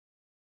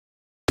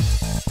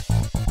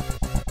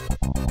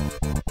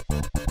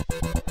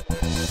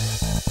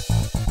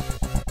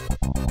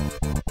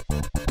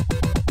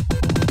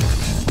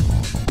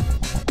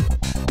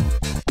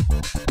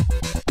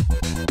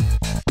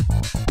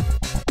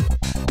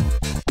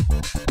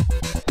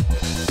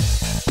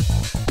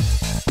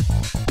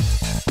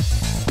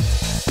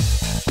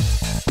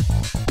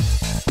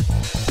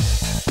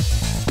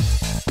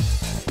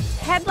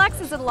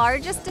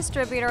largest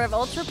distributor of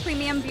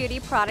ultra-premium beauty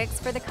products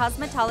for the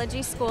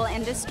cosmetology school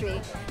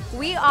industry.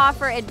 We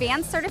offer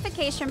advanced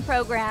certification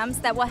programs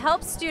that will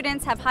help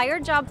students have higher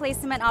job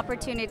placement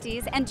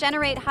opportunities and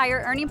generate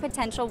higher earning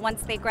potential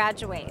once they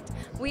graduate.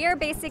 We are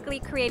basically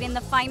creating the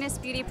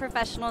finest beauty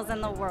professionals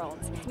in the world.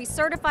 We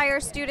certify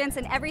our students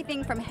in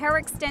everything from hair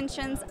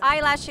extensions,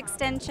 eyelash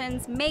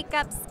extensions,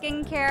 makeup,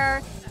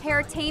 skincare,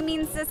 hair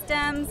taming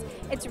systems.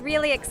 It's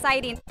really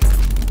exciting.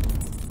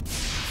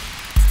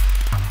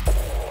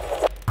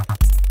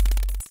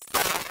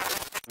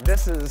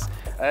 This is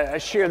a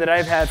shear that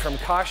I've had from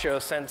Kasho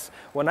since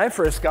when I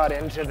first got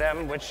into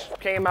them, which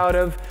came out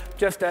of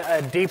just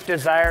a deep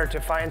desire to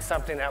find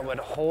something that would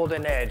hold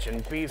an edge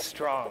and be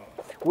strong.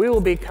 We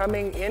will be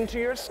coming into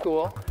your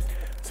school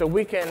so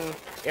we can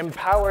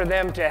empower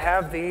them to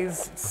have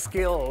these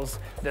skills,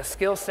 the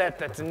skill set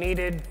that's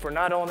needed for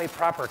not only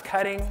proper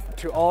cutting,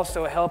 to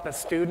also help a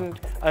student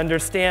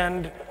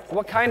understand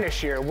what kind of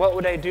shear, what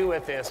would I do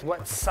with this,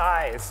 what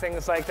size,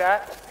 things like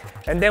that.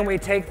 And then we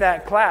take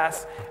that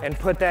class and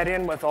put that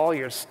in with all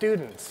your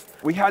students.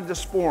 We had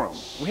this forum.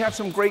 We had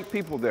some great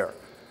people there.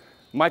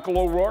 Michael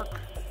O'Rourke,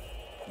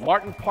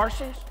 Martin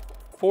Parsons,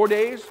 4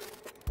 days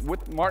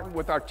with Martin,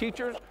 with our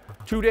teachers,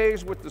 2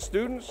 days with the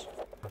students.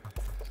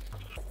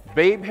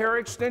 Babe Hair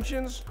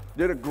Extensions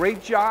did a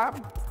great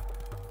job,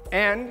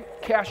 and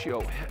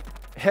Kasho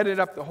headed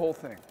up the whole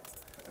thing.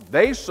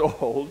 They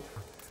sold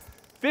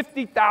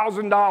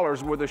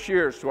 $50,000 worth of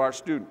shears to our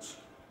students.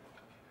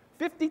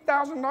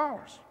 $50,000.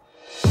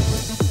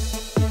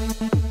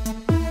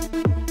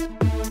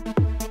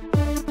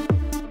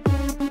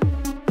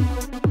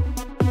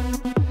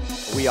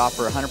 We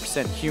offer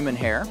 100% human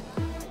hair,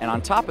 and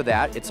on top of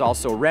that, it's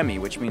also Remy,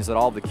 which means that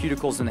all the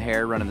cuticles in the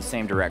hair run in the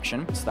same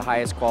direction. It's the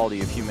highest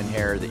quality of human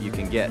hair that you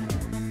can get.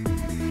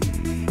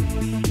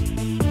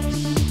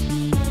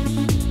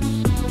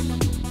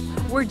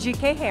 We're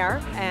GK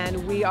Hair,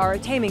 and we are a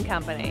taming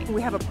company.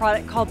 We have a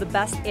product called The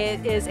Best.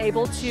 It is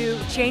able to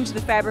change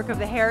the fabric of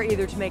the hair,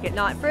 either to make it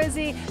not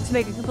frizzy, to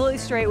make it completely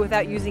straight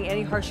without using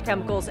any harsh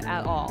chemicals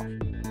at all.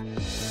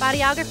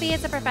 Bodyography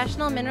is a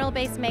professional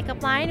mineral-based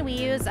makeup line. We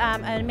use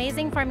an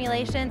amazing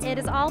formulation. It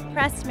is all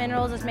pressed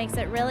minerals, which makes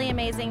it really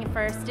amazing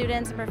for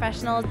students and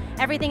professionals.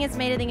 Everything is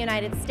made in the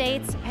United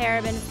States,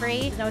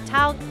 paraben-free, no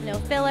talc, no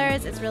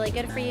fillers. It's really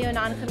good for you,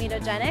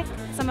 non-comedogenic.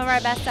 Some of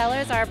our best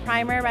sellers are our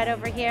primer right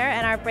over here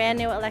and our brand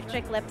new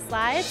electric lip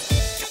slides.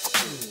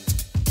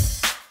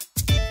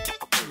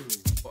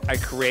 I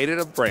created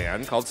a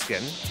brand called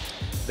Skinn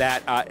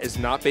that is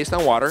not based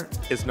on water,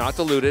 is not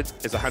diluted,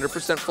 is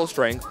 100% full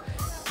strength.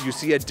 You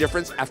see a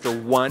difference after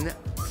one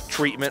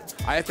treatment.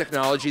 I have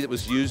technology that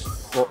was used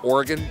for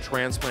organ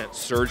transplant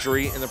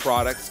surgery in the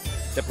product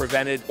that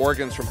prevented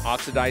organs from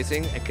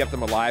oxidizing and kept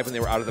them alive when they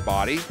were out of the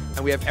body.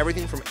 And we have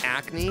everything from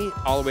acne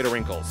all the way to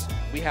wrinkles.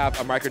 We have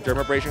a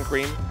microdermabrasion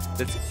cream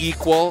that's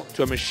equal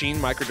to a machine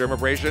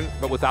microdermabrasion,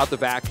 but without the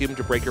vacuum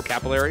to break your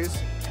capillaries.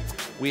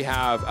 We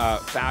have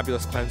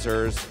fabulous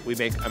cleansers. We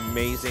make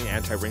amazing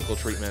anti-wrinkle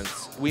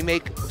treatments. We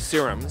make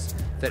serums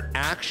that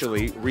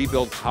actually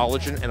rebuild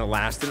collagen and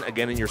elastin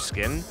again in your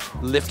skin,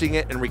 lifting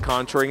it and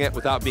recontouring it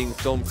without being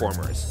film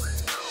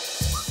formers.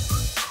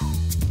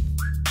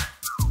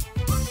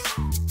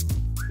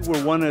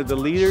 We're one of the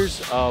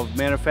leaders of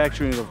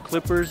manufacturing of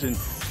clippers and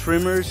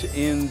trimmers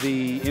in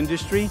the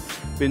industry.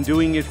 Been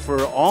doing it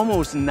for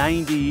almost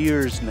 90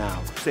 years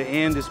now. The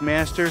Andis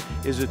Master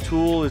is a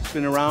tool that's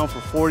been around for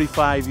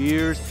 45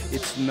 years.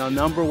 It's the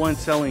 #1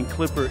 selling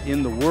clipper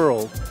in the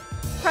world.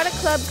 Product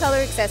Club Color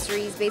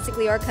Accessories,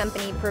 basically our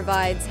company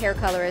provides hair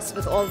colorists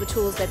with all the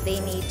tools that they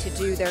need to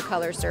do their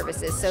color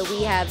services. So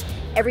we have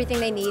everything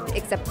they need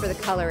except for the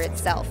color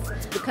itself.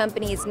 The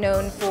company is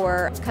known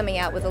for coming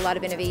out with a lot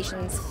of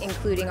innovations,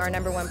 including our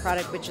 #1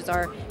 product, which is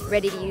our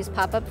ready-to-use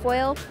pop-up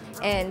foil.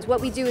 And what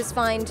we do is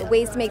find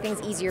ways to make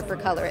things easier for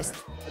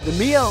colorists. The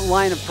Mia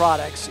line of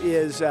products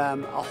is a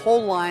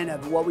whole line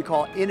of what we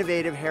call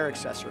innovative hair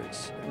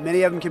accessories.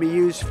 Many of them can be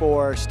used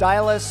for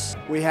stylists.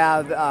 We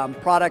have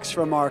products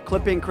from our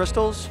clipping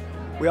crystals.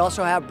 We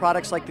also have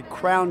products like the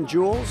crown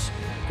jewels.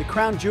 The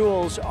crown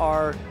jewels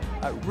are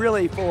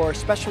really for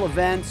special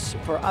events,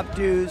 for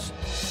updos.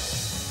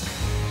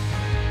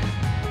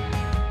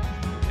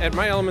 At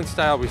My Element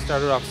Style, we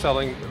started off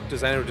selling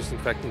designer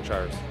disinfectant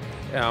jars.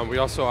 We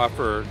also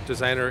offer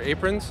designer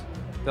aprons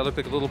that look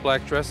like little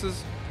black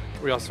dresses.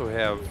 We also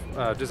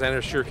have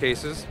designer shear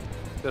cases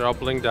that are all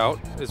blinged out,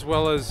 as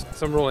well as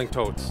some rolling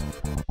totes.